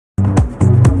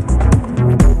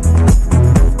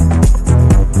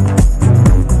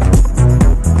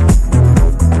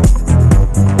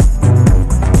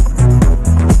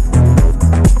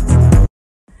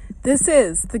This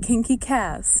is the Kinky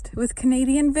Cast with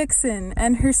Canadian Vixen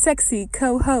and her sexy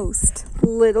co-host,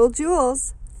 Little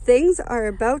Jules. Things are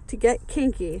about to get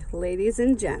kinky, ladies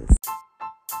and gents.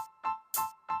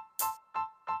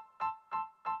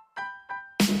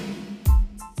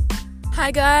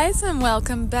 Hi guys, and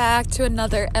welcome back to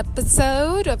another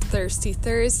episode of Thirsty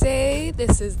Thursday.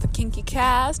 This is the Kinky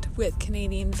Cast with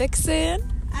Canadian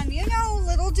Vixen. And you know,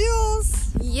 Little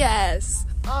Jules. Yes.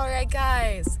 Alright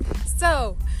guys,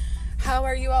 so how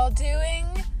are you all doing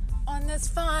on this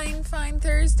fine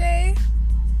Thursday?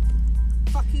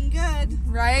 Fucking good.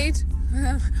 Right?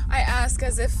 I ask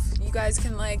as if you guys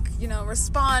can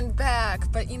respond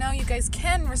back, but you guys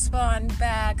can respond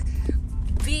back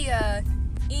via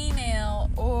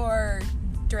email or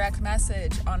direct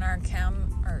message on our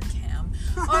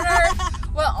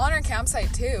on our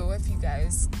campsite too, if you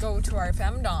guys go to our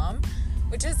femdom,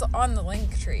 which is on the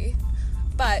link tree.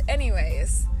 But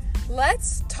anyways,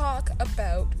 let's talk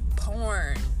about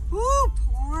porn. Ooh,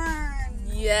 porn.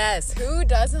 Yes, who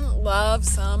doesn't love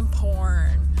some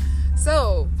porn?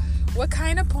 So, what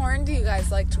kind of porn do you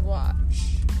guys like to watch?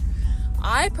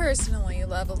 I personally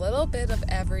love a little bit of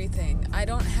everything. I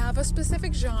don't have a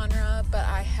specific genre, but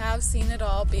I have seen it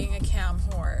all being a cam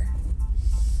whore.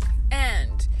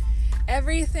 And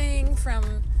everything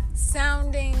from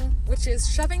sounding, which is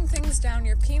shoving things down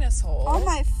your penis hole. Oh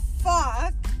my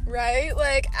fuck. Right?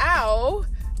 Like, ow.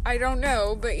 I don't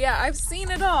know, but yeah, I've seen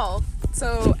it all.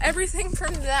 So everything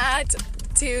from that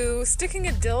to sticking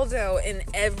a dildo in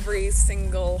every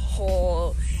single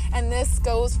hole. And this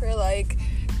goes for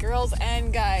girls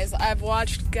and guys. I've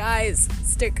watched guys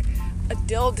stick a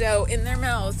dildo in their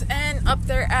mouth and up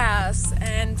their ass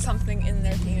and something in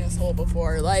their penis hole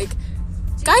before.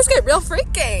 Guys get real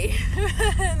freaky.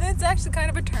 And it's actually kind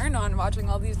of a turn on watching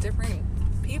all these different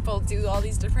people do all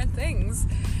these different things.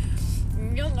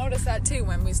 And you'll notice that too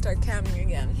when we start camming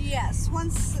again. Yes,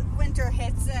 once winter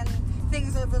hits and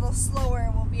things are a little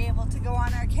slower, we'll be able to go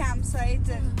on our campsite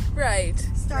and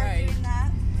start doing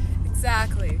that.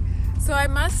 Exactly. So I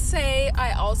must say,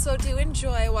 I also do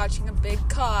enjoy watching a big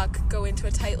cock go into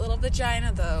a tight little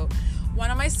vagina, though. One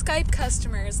of my Skype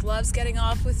customers loves getting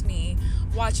off with me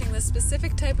watching this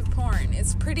specific type of porn.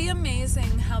 It's pretty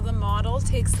amazing how the model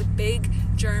takes the big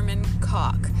German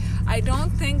cock. I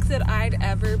don't think that I'd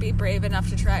ever be brave enough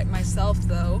to try it myself,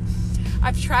 though.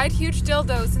 I've tried huge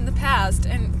dildos in the past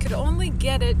and could only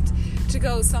get it to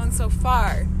go so and so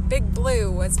far. Big Blue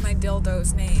was my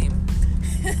dildo's name.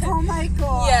 Oh my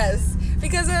god. Yes,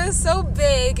 because it was so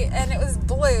big and it was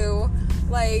blue,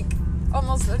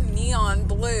 almost a neon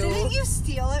blue. Didn't you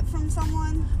steal it from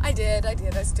someone? I did.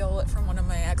 I stole it from one of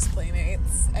my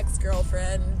ex-playmates,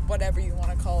 ex-girlfriend, whatever you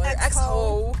want to call her.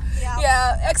 Ex-ho.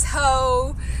 Yeah,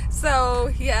 ex-ho. So,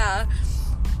 yeah.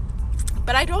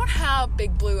 But I don't have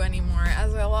Big Blue anymore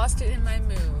as I lost it in my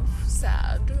move.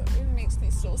 Sad. It makes me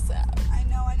so sad. I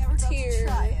know, I never got to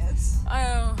try it.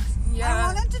 Oh, yeah.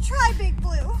 I wanted to try Big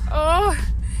Blue. Oh,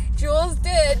 Jules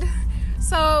did.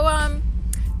 So,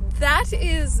 that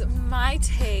is my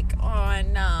take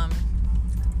on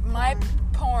my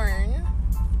porn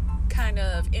kind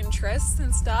of interests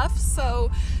and stuff. So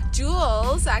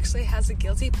Jules actually has a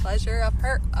guilty pleasure of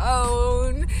her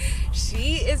own.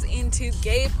 She is into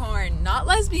gay porn, not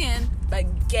lesbian,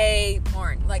 but gay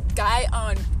porn, guy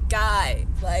on guy,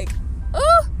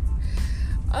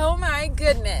 oh my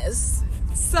goodness.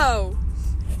 So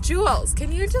Jules,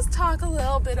 can you just talk a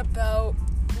little bit about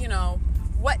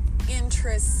what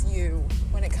interests you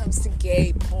when it comes to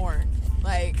gay porn?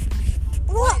 What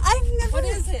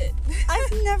is it?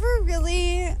 I've never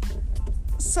really...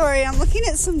 Sorry, I'm looking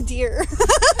at some deer.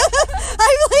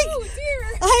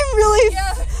 I'm really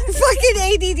fucking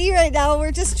ADD right now.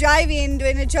 We're just driving,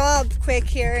 doing a job quick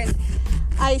here, and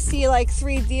I see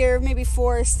 3 deer, maybe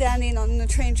 4, standing on the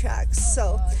train tracks.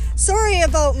 So, sorry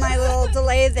about my little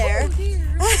delay there. Oh, dear.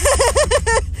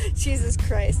 Jesus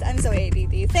Christ, I'm so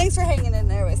ADD. Thanks for hanging in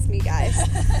there with me, guys.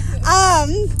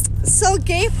 So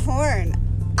gay porn.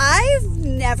 I've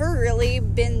never really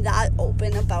been that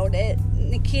open about it.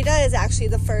 Nikita is actually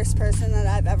the first person that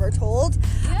I've ever told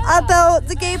about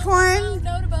the gay porn. I found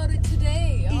out about it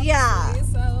today, honestly, yeah.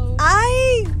 So.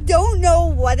 I don't know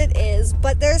what it is,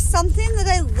 but there's something that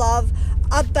I love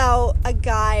about a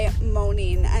guy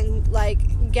moaning and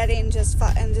getting just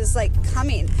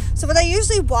coming. So what I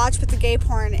usually watch with the gay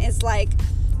porn is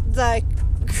the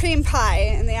cream pie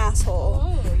in the asshole.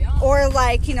 Oh, yeah. Or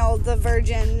the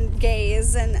virgin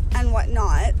gays and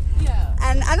whatnot. Yeah.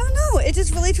 And I don't know, it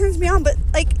just really turns me on, but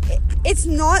it's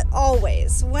not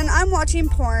always. When I'm watching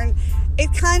porn,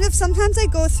 it kind of, sometimes I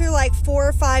go through 4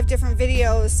 or 5 different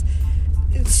videos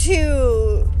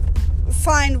to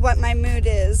find what my mood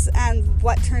is and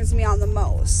what turns me on the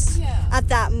most at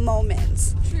that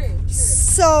moment. True.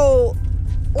 So,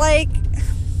 like,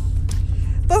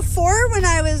 before, when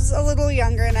I was a little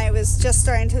younger and I was just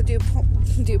starting to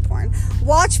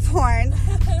watch porn,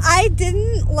 I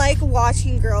didn't like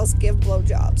watching girls give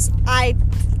blowjobs. I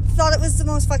thought it was the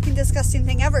most fucking disgusting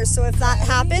thing ever. So if that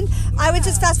happened, I would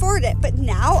just fast forward it. But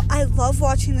now I love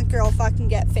watching the girl fucking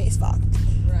get face fucked.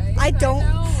 Right. I don't.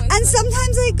 And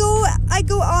sometimes I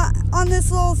go on this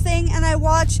little thing and I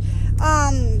watch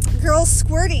girls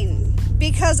squirting.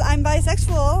 Because I'm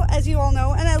bisexual, as you all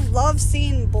know, and I love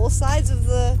seeing both sides of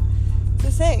the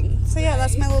thing. So yeah,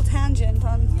 that's my little tangent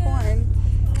on porn.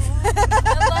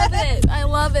 I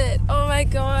love it. Oh my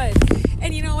god.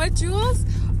 And you know what, Jules?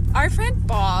 Our friend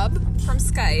Bob from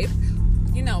Skype,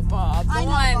 you know Bob, the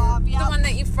one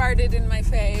that you farted in my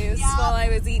face while I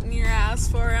was eating your ass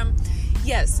for him.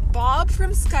 Yes, Bob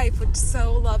from Skype would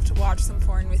so love to watch some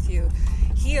porn with you.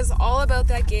 He is all about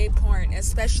that gay porn,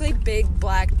 especially big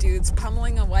black dudes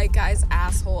pummeling a white guy's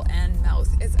asshole and mouth.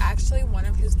 It's actually one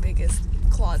of his biggest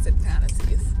closet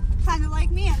fantasies. Kind of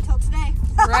like me until today.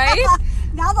 Right?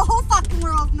 Now the whole fucking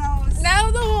world knows.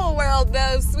 Now the whole world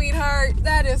knows, sweetheart.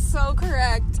 That is so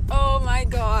correct. Oh my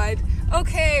god.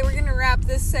 Okay, we're going to wrap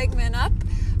this segment up,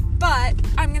 but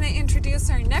I'm going to introduce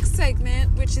our next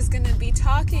segment, which is going to be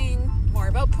talking more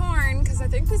about porn, because I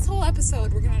think this whole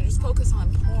episode we're going to just focus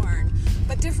on porn,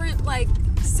 but different, like,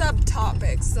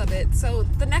 subtopics of it. So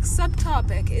the next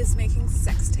subtopic is making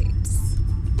sex tapes.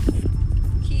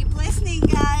 Keep listening,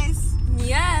 guys.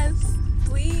 Yes,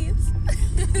 please.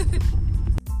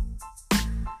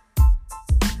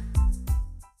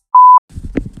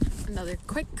 Another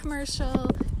quick commercial.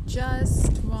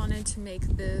 Just wanted to make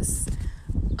this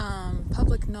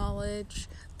public knowledge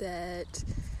that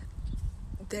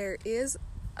there is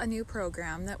a new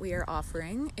program that we are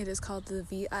offering. It is called the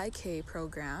VIK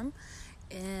program,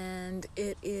 and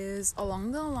it is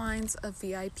along the lines of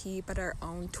VIP but our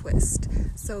own twist.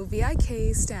 So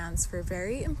VIK stands for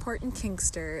Very Important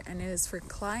Kinkster, and it is for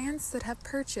clients that have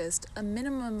purchased a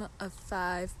minimum of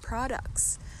 5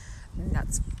 products. And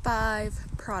that's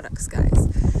 5 products, guys,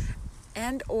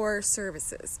 and or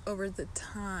services over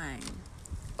time.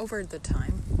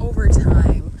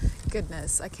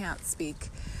 Goodness, I can't speak.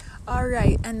 All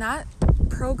right, and that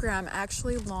program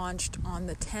actually launched on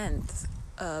the 10th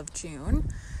of June.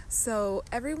 So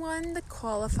everyone that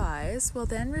qualifies will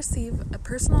then receive a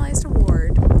personalized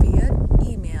award via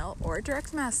email or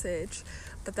direct message,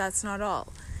 but that's not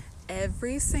all.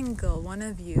 Every single one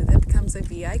of you that becomes a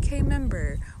VIK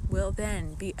member will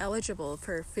then be eligible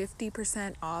for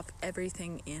 50% off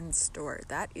everything in store.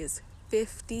 That is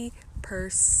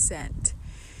 50%.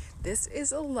 This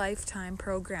is a lifetime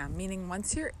program, meaning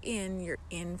once you're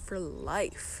in for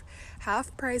life.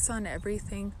 Half price on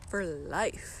everything for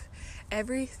life.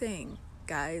 Everything,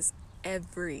 guys,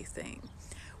 everything.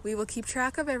 We will keep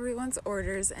track of everyone's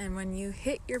orders, and when you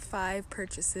hit your 5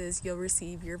 purchases, you'll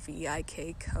receive your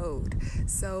VIK code.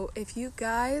 So if you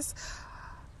guys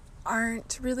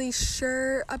aren't really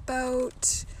sure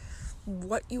about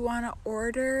what you want to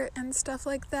order and stuff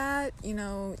like that, you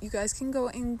know, you guys can go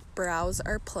and browse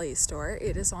our Play Store.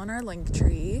 It is on our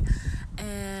Linktree,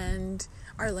 and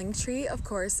our Linktree, of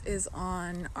course, is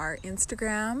on our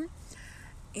Instagram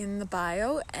in the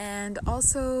bio and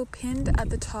also pinned at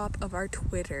the top of our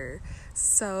Twitter.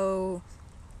 So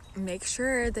make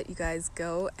sure that you guys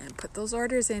go and put those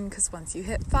orders in, because once you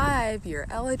hit 5, you're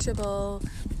eligible.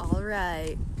 All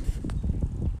right.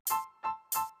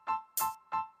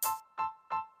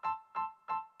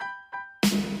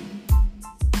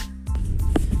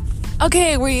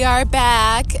 Okay, we are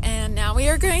back, and now we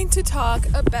are going to talk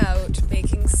about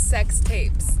making sex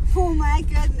tapes. Oh my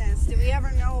goodness, do we ever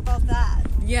know about that?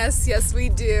 Yes, we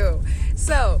do.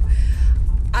 So,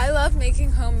 I love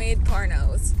making homemade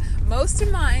pornos. Most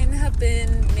of mine have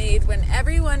been made when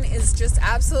everyone is just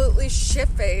absolutely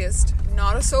shit-faced,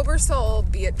 not a sober soul,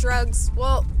 be it drugs,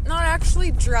 well, not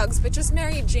actually drugs, but just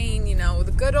Mary Jane, you know,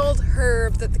 the good old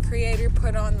herb that the Creator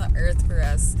put on the earth for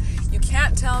us. You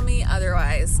can't tell me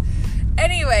otherwise.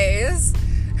 Anyways,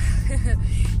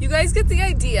 you guys get the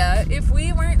idea. If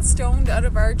we weren't stoned out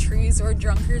of our trees or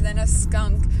drunker than a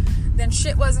skunk, then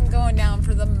shit wasn't going down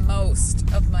for the most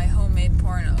of my homemade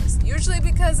pornos. Usually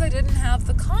because I didn't have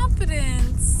the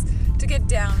confidence to get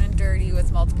down and dirty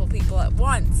with multiple people at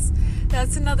once.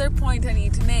 That's another point I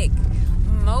need to make.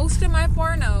 Most of my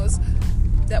pornos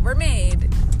that were made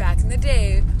back in the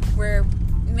day were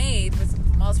made with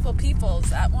multiple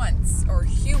peoples at once, or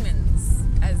humans,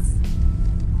 as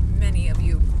many of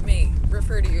you may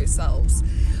refer to yourselves.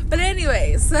 But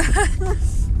anyways,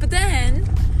 but then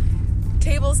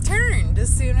tables turned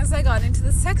as soon as I got into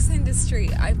the sex industry.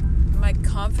 My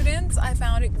confidence, I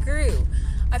found it grew.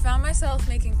 I found myself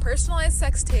making personalized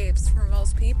sex tapes for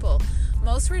most people.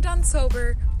 Most were done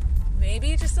sober,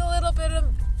 maybe just a little bit of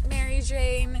Mary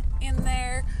Jane in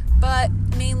there, but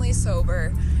mainly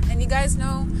sober. And you guys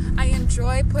know I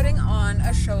enjoy putting on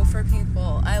a show for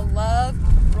people. I love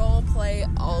role play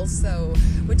also,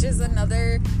 which is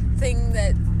another thing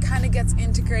that kind of gets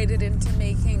integrated into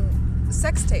making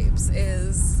sex tapes.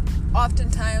 Is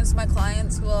oftentimes my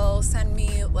clients will send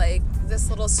me like this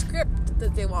little script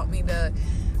that they want me to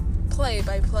play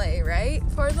by play, right,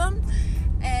 for them.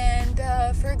 And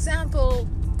for example,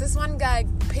 this one guy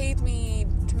paid me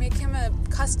to make him a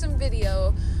custom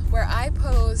video where I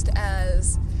posed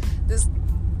as this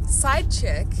side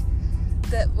chick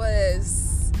that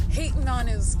was hating on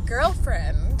his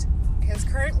girlfriend, his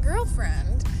current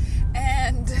girlfriend,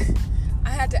 and I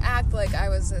had to act like I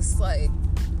was this like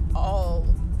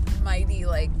almighty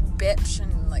like bitch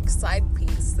and like side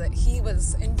piece that he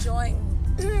was enjoying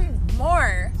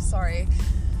more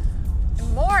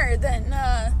than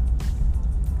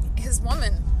his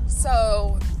woman.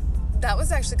 So that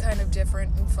was actually kind of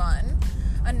different and fun.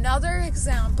 Another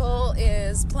example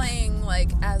is playing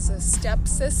like as a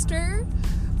stepsister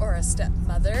or a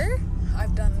stepmother.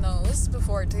 I've done those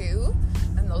before too,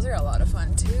 and those are a lot of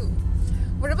fun too.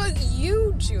 What about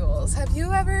you, Jules? Have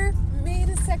you ever made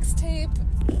a sex tape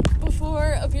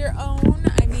before of your own?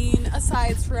 I mean,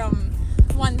 aside from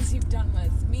ones you've done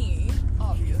with me,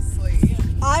 obviously.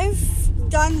 I've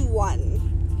done one.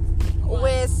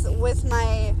 With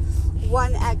my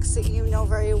one ex that you know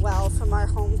very well from our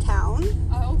hometown.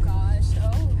 Oh gosh,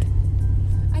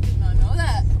 I did not know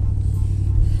that.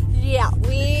 Yeah,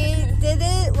 we did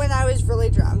it when I was really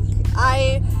drunk.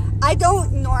 I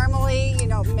don't normally,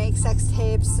 make sex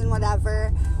tapes and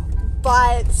whatever,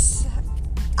 but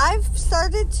I've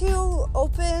started to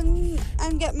open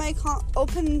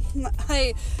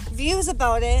my views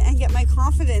about it and get my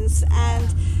confidence.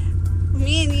 And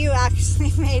me and you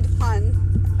actually made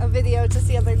a video just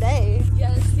the other day.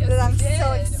 Yes, that I'm we did.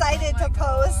 so excited to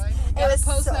post. It was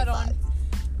post so that fun.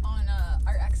 on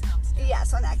our ex-hamster.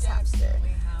 Yes, on ex-hamster.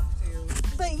 Definitely have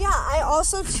to. But yeah, I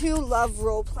also too love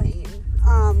role playing.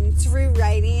 Through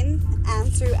writing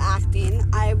and through acting.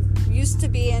 I used to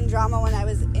be in drama when I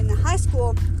was in high school,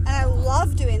 and I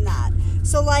love doing that.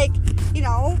 So I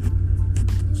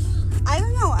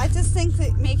don't know. I just think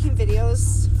that making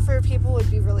videos for people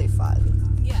would be really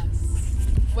fun. Yes.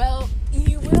 Well,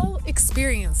 you will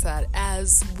experience that,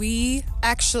 as we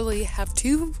actually have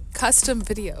 2 custom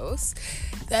videos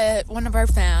that one of our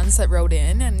fans that wrote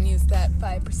in and used that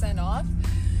 5% off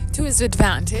to his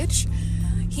advantage.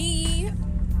 He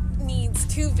needs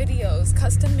 2 videos,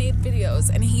 custom made videos,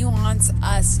 and he wants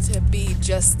us to be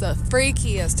just the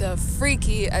freakiest of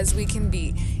freaky as we can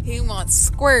be. He wants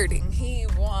squirting, he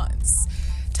wants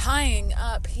tying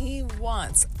up, he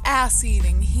wants ass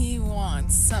eating, he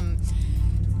wants some,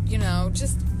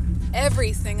 just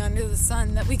everything under the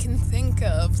sun that we can think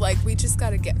of. Like, we just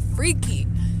gotta get freaky.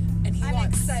 And I'm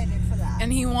excited for that.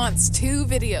 And he wants 2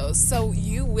 videos, so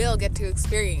you will get to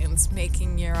experience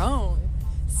making your own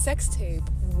sex tape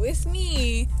with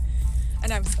me,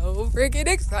 and I'm so freaking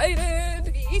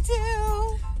excited. Me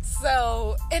too.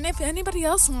 So, and if anybody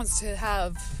else wants to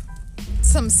have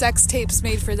some sex tapes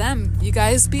made for them, you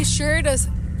guys be sure to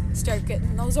start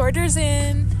getting those orders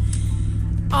in.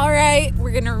 Alright,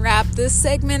 we're gonna wrap this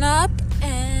segment up,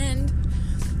 and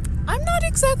I'm not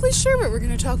exactly sure what we're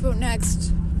gonna talk about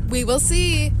next. We will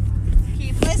see.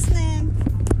 Keep listening.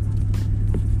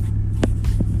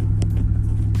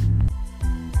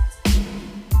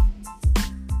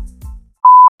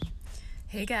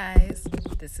 Hey guys,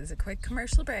 this is a quick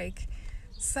commercial break.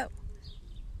 So,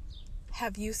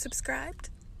 have you subscribed?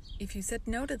 If you said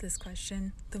no to this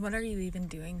question, then what are you even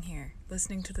doing here,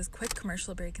 listening to this quick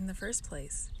commercial break in the first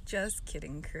place? Just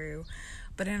kidding, crew.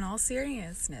 But in all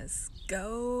seriousness,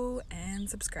 go and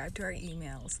subscribe to our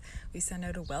emails. We send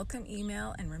out a welcome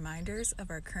email and reminders of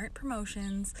our current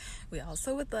promotions. We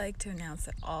also would like to announce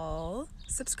that all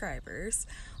subscribers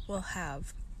will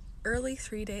have early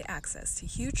 3-day access to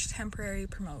huge temporary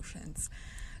promotions.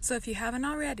 So if you haven't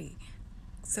already,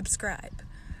 subscribe.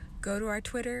 Go to our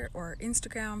Twitter or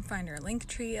Instagram, find our link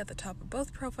tree at the top of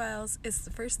both profiles. It's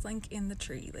the first link in the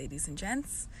tree, ladies and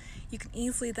gents. You can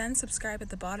easily then subscribe at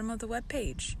the bottom of the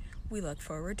webpage. We look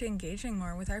forward to engaging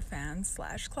more with our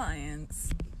fans/clients.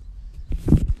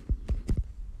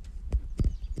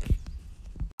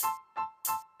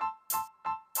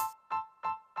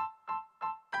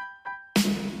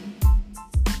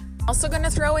 Also going to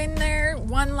throw in there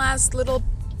one last little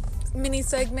mini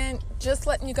segment, just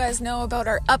letting you guys know about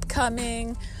our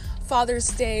upcoming Father's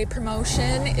Day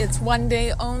promotion. It's one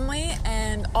day only,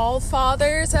 and all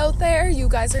fathers out there, you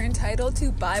guys are entitled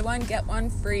to buy one, get one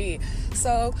free.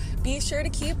 So be sure to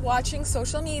keep watching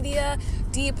social media,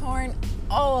 D-porn,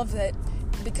 all of it,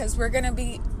 because we're going to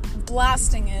be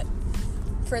blasting it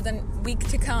for the week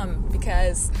to come,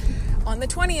 because on the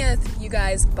 20th, you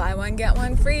guys buy one, get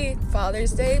one free.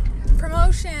 Father's Day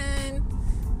promotion.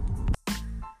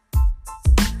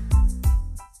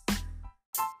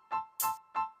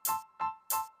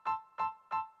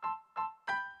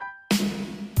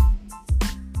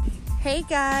 Hey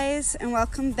guys, and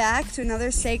welcome back to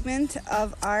another segment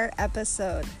of our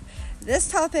episode. This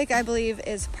topic, I believe,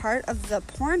 is part of the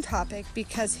porn topic,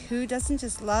 because who doesn't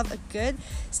just love a good,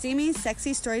 steamy,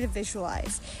 sexy story to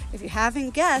visualize? If you haven't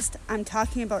guessed, I'm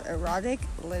talking about erotic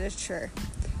literature.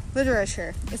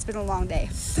 It's been a long day.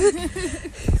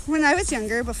 When I was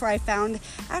younger, before I found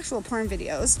actual porn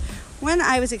videos, when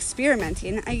I was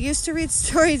experimenting, I used to read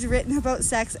stories written about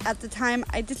sex. At the time,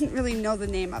 I didn't really know the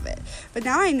name of it, but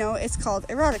now I know it's called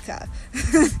erotica.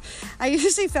 I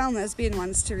usually found lesbian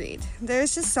ones to read.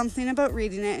 There's just something about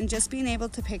reading it and just being able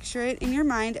to picture it in your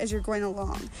mind as you're going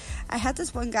along. I had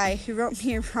this one guy who wrote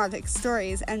me erotic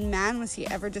stories, and man, was he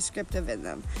ever descriptive in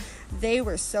them. They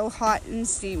were so hot and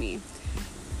steamy.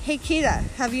 Hey Kita,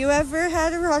 have you ever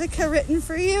had erotica written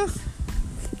for you?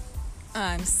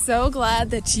 I'm so glad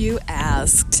that you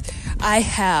asked. I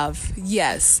have,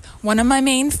 yes. One of my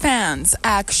main fans,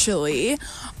 actually,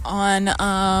 on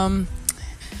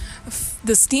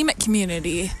the Steam It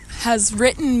community, has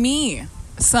written me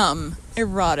some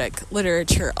erotic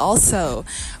literature also.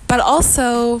 But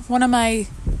also, one of my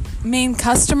main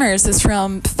customers is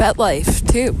from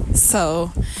FetLife, too.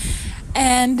 So,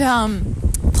 and,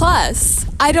 plus,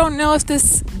 I don't know if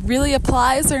this really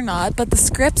applies or not, but the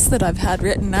scripts that I've had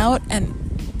written out and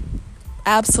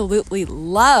absolutely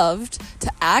loved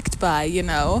to act by,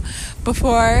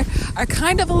 before are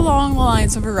kind of along the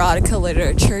lines of erotica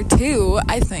literature too,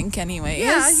 I think,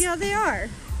 anyways. Yeah, they are.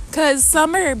 Because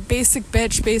some are basic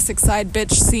side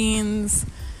bitch scenes.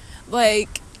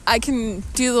 Like, I can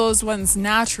do those ones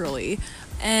naturally.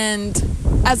 And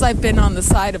as I've been on the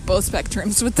side of both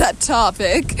spectrums with that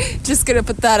topic, just gonna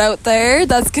put that out there.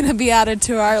 That's gonna be added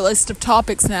to our list of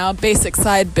topics now. Basic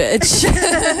side bitch.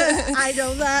 I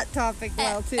know that topic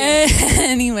well too.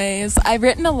 Anyways, I've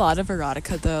written a lot of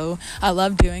erotica though. I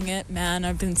love doing it. Man,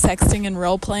 I've been sexting and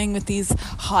role playing with these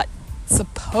hot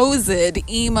supposed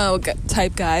emo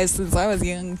type guys since I was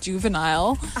young,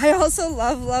 juvenile. I also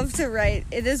love to write.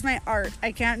 It is my art.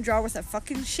 I can't draw with a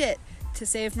fucking shit to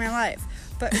save my life,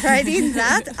 but writing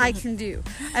that I can do.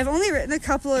 I've only written a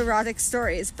couple erotic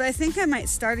stories, but I think I might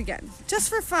start again, just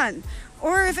for fun.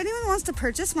 Or if anyone wants to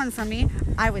purchase one from me,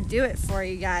 I would do it for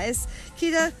you guys.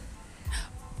 Kita,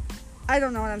 I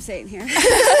don't know what I'm saying here.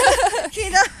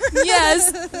 Kita.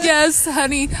 Yes,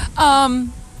 honey.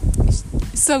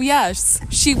 So yes,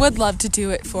 she would love to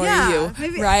do it for you,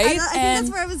 maybe, right? I think that's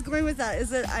where I was going with that, is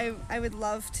that I would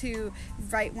love to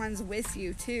write ones with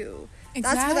you too.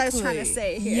 Exactly. That's what I was trying to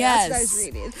say here. Yes. That's what I was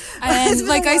reading. And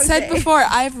like I said before,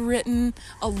 I've written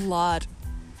a lot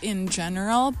in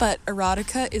general, but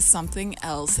erotica is something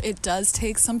else. It does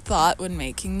take some thought when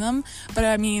making them, but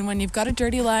I mean, when you've got a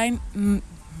dirty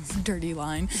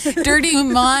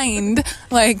mind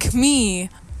like me,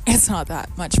 it's not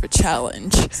that much of a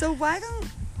challenge. So why don't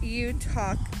you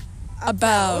talk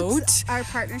about our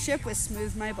partnership with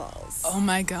Smooth My Balls? Oh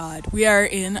my god, we are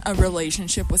in a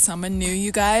relationship with someone new,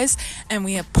 you guys, and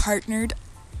we have partnered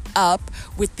up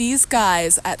with these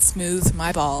guys at Smooth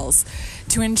My Balls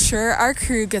to ensure our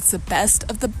crew gets the best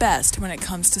of the best when it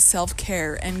comes to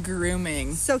self-care and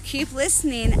grooming. So keep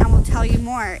listening and we'll tell you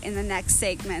more in the next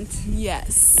segment.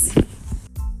 Yes.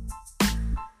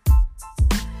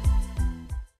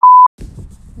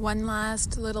 One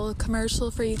last little commercial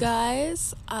for you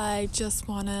guys. I just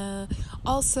want to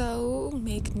also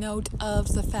make note of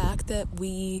the fact that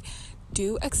we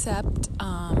do accept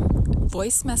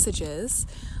voice messages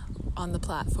on the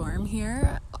platform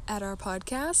here at our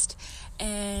podcast.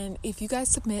 And if you guys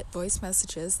submit voice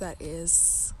messages that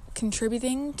is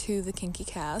contributing to the Kinky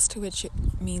Cast, which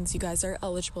means you guys are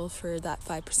eligible for that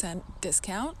 5%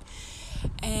 discount.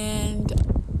 And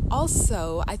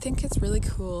also, I think it's really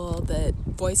cool that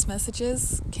voice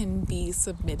messages can be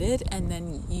submitted and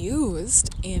then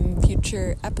used in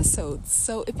future episodes.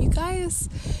 So if you guys,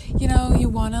 you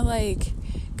want to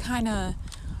kind of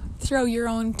throw your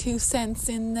own 2 cents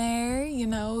in there,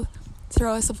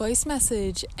 throw us a voice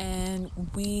message, and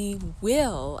we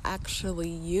will actually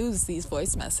use these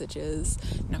voice messages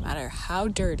no matter how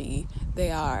dirty they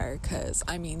are, because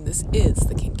I mean, this is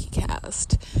the Kinky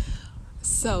Cast.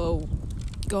 So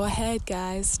go ahead,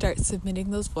 guys, start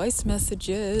submitting those voice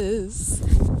messages.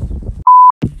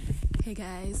 Hey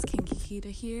guys, Kinky Kita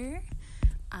here.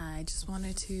 I just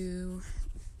wanted to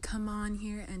come on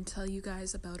here and tell you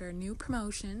guys about our new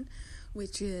promotion,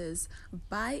 which is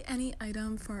buy any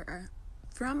item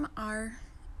from our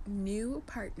new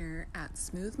partner at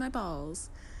Smooth My Balls.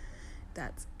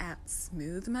 That's at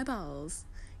Smooth My Balls,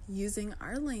 using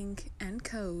our link and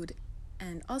code,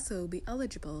 and also be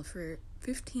eligible for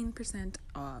 15%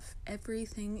 off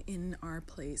everything in our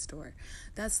Play Store.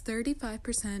 That's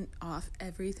 35% off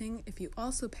everything if you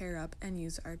also pair up and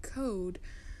use our code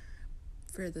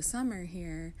for the summer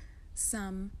here,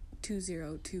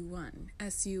 SUM2021,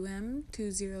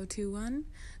 SUM2021.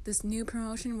 This new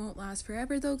promotion won't last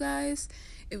forever though, guys.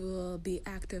 It will be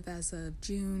active as of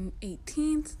June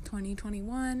 18th,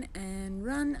 2021, and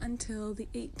run until the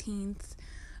 18th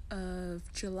of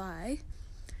July.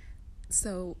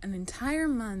 So an entire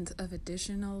month of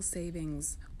additional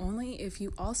savings, only if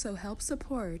you also help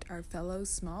support our fellow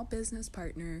small business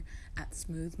partner at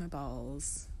Smooth My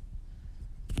Balls.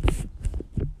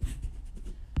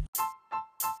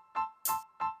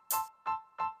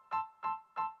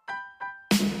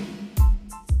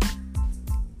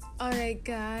 Alright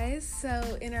guys,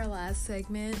 so in our last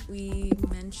segment we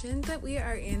mentioned that we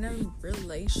are in a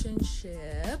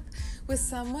relationship with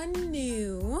someone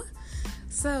new.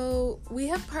 So we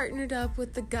have partnered up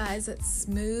with the guys at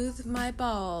Smooth My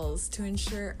Balls to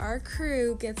ensure our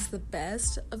crew gets the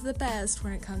best of the best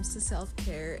when it comes to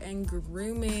self-care and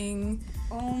grooming.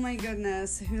 Oh my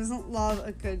goodness, who doesn't love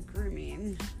a good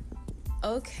grooming?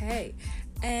 Okay,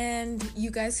 and you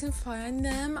guys can find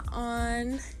them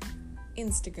on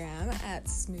Instagram at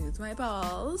Smooth My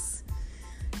Balls.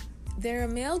 They're a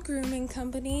male grooming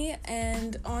company,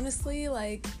 and honestly,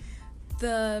 like,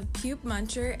 the puke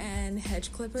muncher and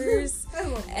hedge clippers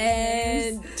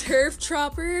and turf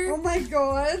chopper. Oh my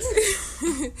god.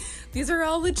 These are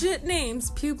all legit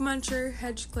names. Puke muncher,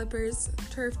 hedge clippers,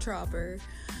 turf chopper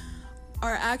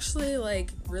are actually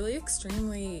like really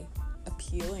extremely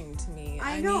appealing to me.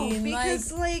 I know, mean,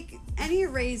 because like any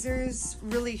razors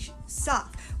really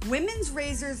suck. Women's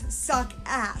razors suck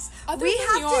ass. We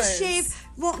have to shave.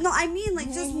 Well, no, I mean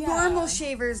like just normal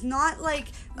shavers, not like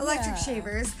electric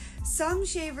shavers. Some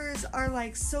shavers are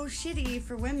like so shitty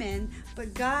for women,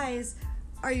 but guys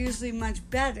are usually much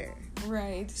better.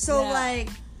 Right. So like,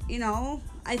 you know,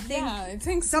 I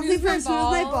think something from Smooth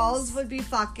My Balls would be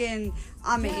fucking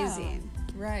amazing.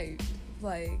 Yeah, right.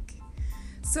 Like,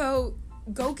 so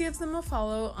go give them a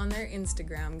follow on their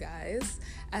Instagram, guys,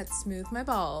 at Smooth My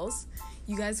Balls.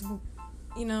 You guys,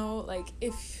 you know, like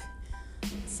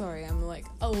sorry, I'm like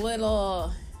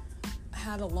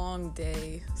had a long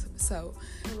day, so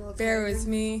bear with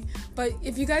me. But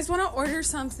if you guys want to order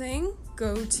something,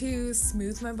 go to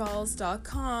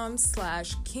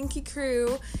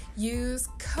smoothmyballs.com/kinkycrew. Use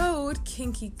code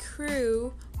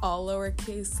KinkyCrew, all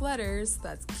lowercase letters,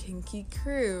 that's Kinky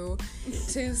Crew,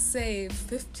 to save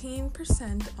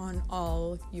 15% on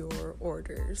all your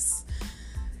orders.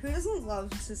 Who doesn't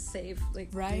love to save, like,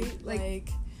 right?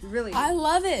 Like really. I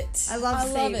love it. I love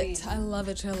saving. I love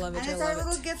it. And it's our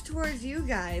little gift towards you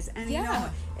guys. And, you know,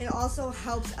 it also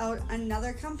helps out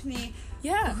another company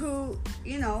who,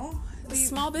 you know,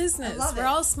 small business. We're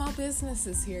all small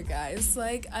businesses here, guys.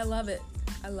 Like, I love it.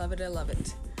 I love it.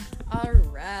 All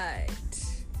right.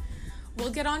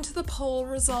 We'll get on to the poll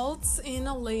results in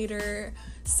a later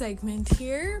segment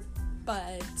here,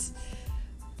 but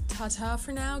ta-ta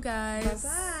for now, guys.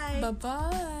 Bye-bye.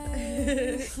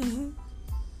 Bye-bye.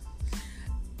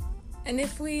 And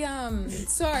if we,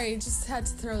 sorry, just had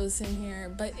to throw this in here,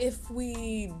 but if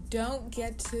we don't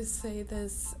get to say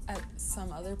this at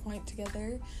some other point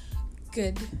together,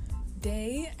 good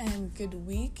day and good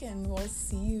week, and we'll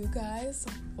see you guys.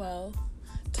 Well,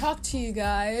 talk to you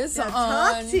guys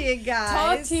on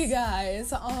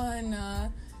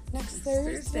next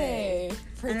Thursday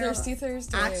for Thirsty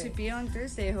Thursday. Actually be on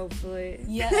Thursday, hopefully.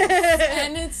 Yes.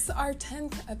 And it's our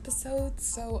 10th episode,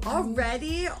 so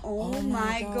already? Oh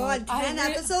my god, 10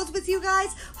 episodes with you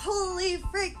guys? Holy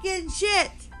freaking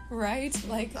shit. Right?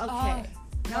 Like, okay.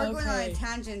 Now we're going on a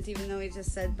tangent, even though we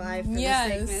just said bye for this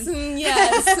segment.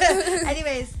 Yes.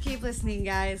 Anyways, keep listening,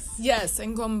 guys. Yes,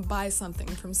 and go and buy something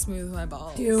from Smooth My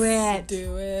Balls. Do it.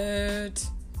 Do it.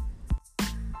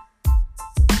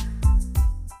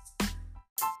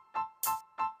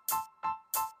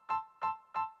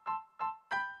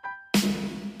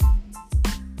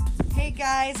 Hey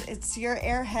guys. guys, it's your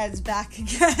airheads back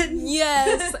again.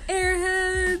 Yes,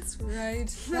 Airheads, right.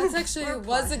 That's actually Or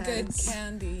was a good potheads.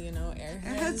 candy, you know,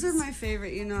 Airheads. Airheads are my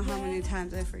favorite. You know how many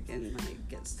times I freaking like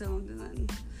get stoned and then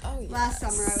last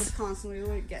summer I was constantly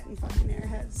like getting fucking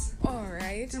Airheads. All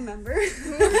right. Remember?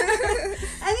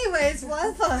 Anyways,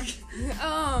 what the fuck?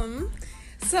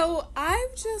 So I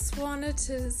just wanted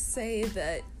to say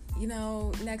that, you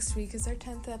know, next week is our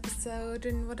 10th episode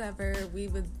and whatever. We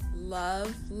would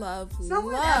love. It's not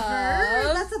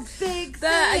whatever. That's a big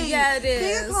thing. Yeah, it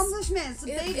is. Big accomplishment. It's a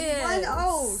big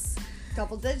 1-0.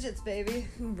 Double digits, baby.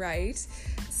 Right.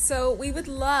 So we would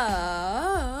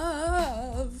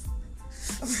love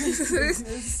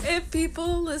if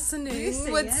people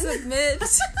listening would submit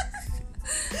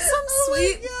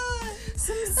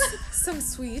some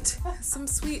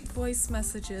sweet voice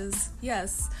messages.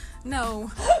 Yes.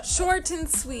 No. Short and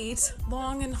sweet,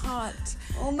 long and hot.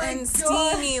 Oh my and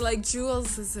God. Steamy like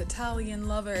Jules' Italian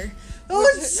lover. Oh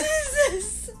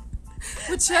Jesus.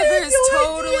 Whichever is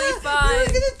totally fine. We were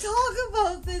gonna talk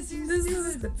about this. You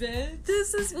stupid bitch.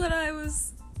 This is what I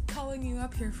was calling you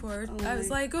up here for. I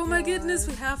was like, oh my goodness,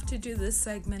 we have to do this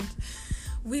segment.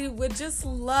 We would just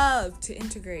love to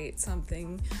integrate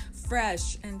something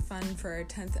fresh and fun for our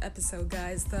 10th episode,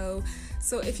 guys, though.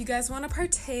 So if you guys want to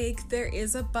partake, there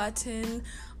is a button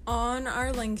on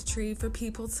our link tree for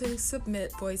people to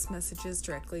submit voice messages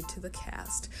directly to the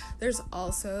cast. There's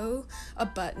also a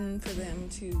button for them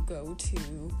to go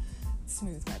to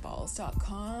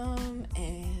smoothmyballs.com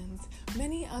and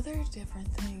many other different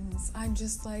things. I'm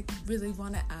just like really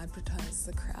want to advertise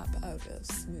the crap out of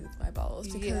Smooth My Balls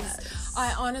because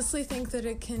I honestly think that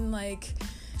it can like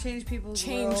change people's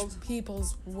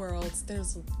worlds.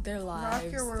 Their lives.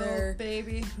 Rock your world,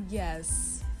 baby.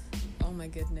 Yes. Oh my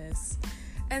goodness.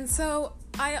 And so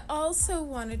I also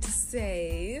wanted to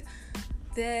say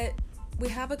that we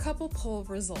have a couple poll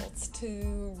results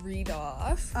to read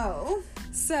off. Oh.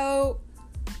 So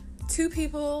 2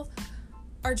 people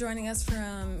are joining us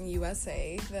from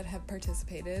USA that have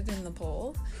participated in the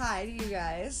poll. Hi to you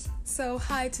guys. So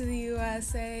hi to the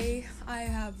USA. I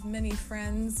have many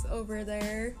friends over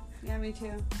there. Yeah, me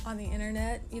too. On the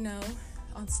internet, you know,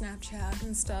 on Snapchat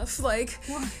and stuff, like,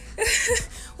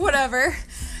 whatever.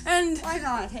 And why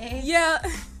not, hey? Yeah.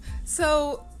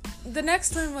 So the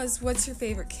next one was, what's your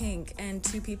favorite kink? And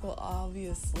 2 people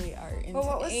obviously are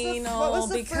into anal. What was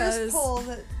the because first poll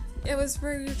that... It was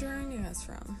where you're joining us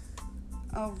from.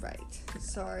 Oh, right.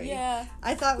 Sorry. Yeah.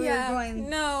 I thought we were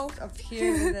going up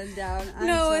here and then down. I'm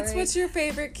sorry. It's what's your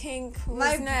favorite kink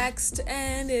was next.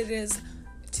 And it is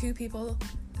 2 people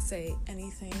say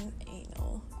anything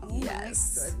anal. Oh,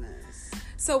 yes. My goodness.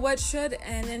 So what should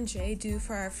N and J do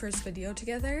for our first video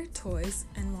together? Toys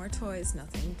and more toys.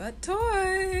 Nothing but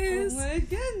toys. Oh, my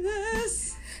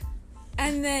goodness.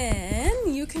 And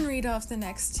then you can read off the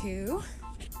next 2.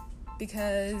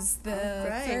 Because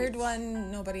the third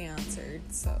one, nobody answered,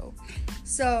 so.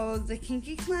 So, the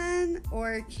Kinky Clan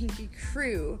or Kinky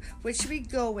Crew, which should we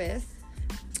go with?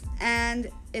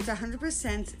 And it's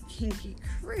 100% Kinky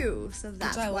Crew, so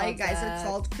that's why you guys are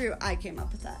called Crew. I came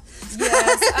up with that.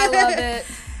 Yes, I love it.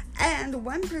 And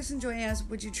one person joining us,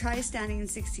 would you try standing in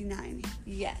 69?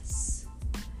 Yes.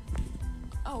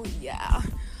 Oh, yeah.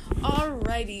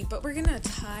 Alrighty, but we're gonna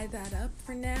tie that up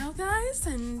for now, guys,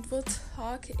 and we'll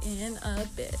talk in a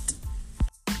bit.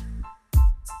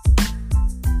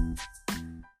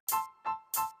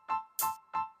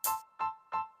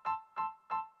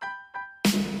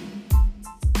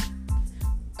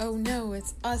 Oh no,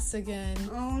 it's us again.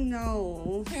 Oh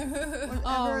no. Whatever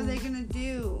are they gonna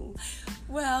do?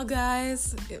 Well,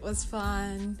 guys, it was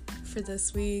fun for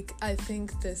this week. I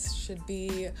think this should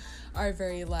be our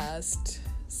very last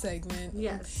segment.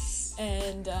 Yes.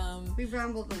 And we've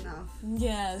rambled enough.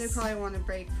 Yes. They probably want to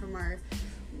break from our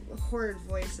horrid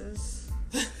voices.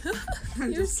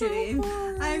 I'm You're just kidding.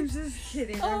 Horrid. I'm just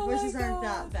kidding. Our voices aren't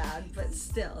that bad, but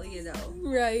still, you know.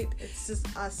 Right. It's just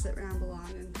us that ramble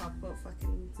on and talk about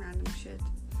fucking random shit.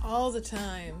 All the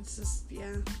time. It's just,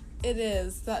 yeah. It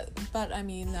is. But I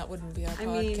mean, that wouldn't be our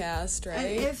podcast, right?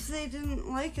 And if they didn't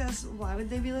like us, why would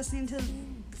they be listening to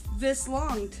this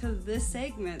long to this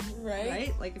segment?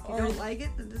 Right? Like, if you don't like it,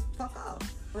 then just fuck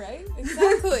off. Right?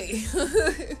 Exactly.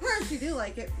 Or if you do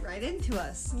like it, write into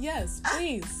us. Yes,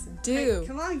 please do. Right,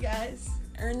 come on, guys.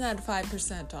 Earn that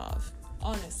 5% off.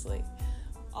 Honestly.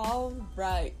 All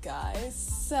right, guys.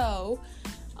 So,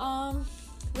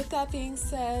 with that being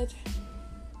said,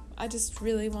 I just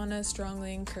really want to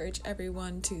strongly encourage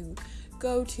everyone to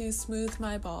go to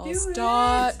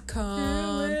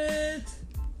smoothmyballs.com. Do it.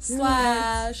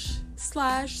 slash.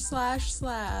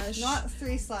 Not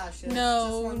 3 slashes.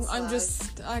 No, just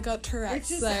 1 slash. I got Tourette's It's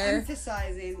just there.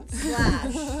 emphasizing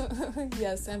slash.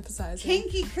 Yes, emphasizing.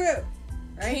 Kinky crew.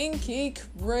 Right? Kinky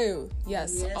crew.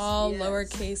 Yes, Yes, all yes.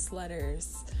 lowercase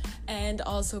letters. And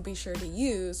also be sure to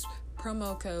use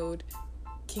promo code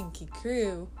Kinky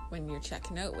Crew when you're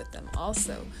checking out with them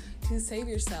also to save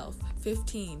yourself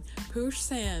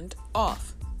 15%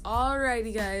 off.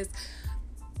 Alrighty, guys.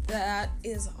 That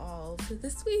is all for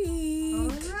this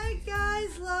week. Alright,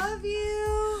 guys. Love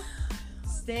you.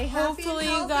 Stay happy. Hopefully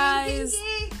and you guys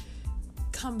kinky.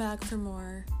 come back for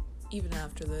more even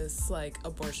after this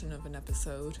abortion of an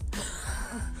episode.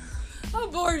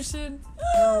 Abortion.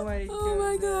 Oh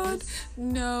my God.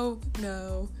 No.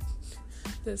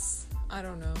 This, I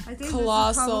don't know. I think Colossal.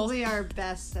 this is probably our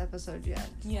best episode yet.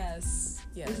 Yes.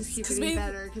 We just keep getting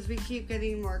better because we keep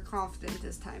getting more confident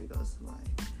as time goes by.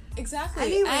 Exactly.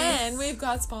 Anyways. And we've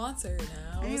got sponsor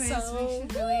now. Anyways, so we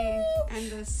should really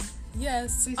end this.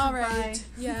 yes. We should All right. bye.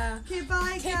 Yeah. Okay,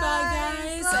 bye, Okay, guys. bye,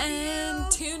 guys. Love And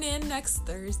you. tune in next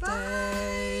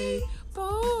Thursday.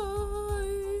 Bye.